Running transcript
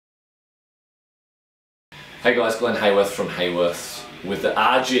Hey guys, Glenn Hayworth from Hayworth with the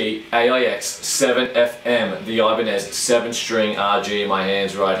Rgaix7Fm, the Ibanez 7-string RG in my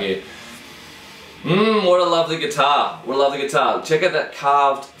hands right here. What a lovely guitar, what a lovely guitar. Check out that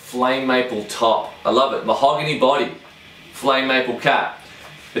carved flame maple top. I love it. Mahogany body, flame maple cap.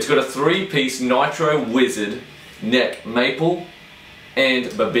 It's got a 3-piece Nitro Wizard neck maple and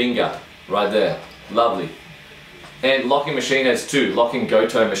Bubinga right there. Lovely. And locking machine heads too, locking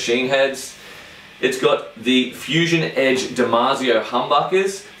Goto machine heads. It's got the Fusion Edge DiMarzio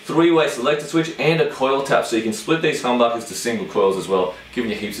humbuckers, 3-way selector switch, and a coil tap, so you can split these humbuckers to single coils as well,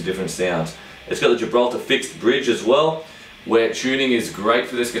 giving you heaps of different sounds. It's got the Gibraltar fixed bridge as well, where tuning is great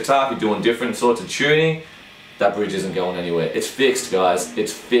for this guitar. If you're doing different sorts of tuning, that bridge isn't going anywhere. It's fixed, guys.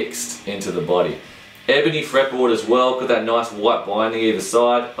 It's fixed into the body. Ebony fretboard as well, got that nice white binding either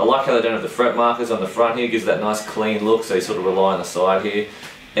side. I like how they don't have the fret markers on the front here, gives that nice clean look, so you sort of rely on the side here.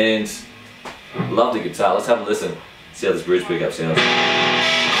 And lovely guitar. Let's have a listen. See how this bridge pickup sounds.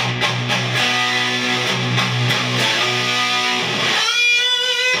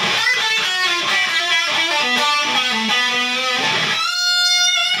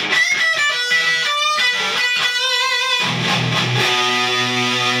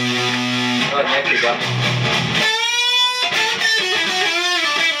 Alright, neck pickup.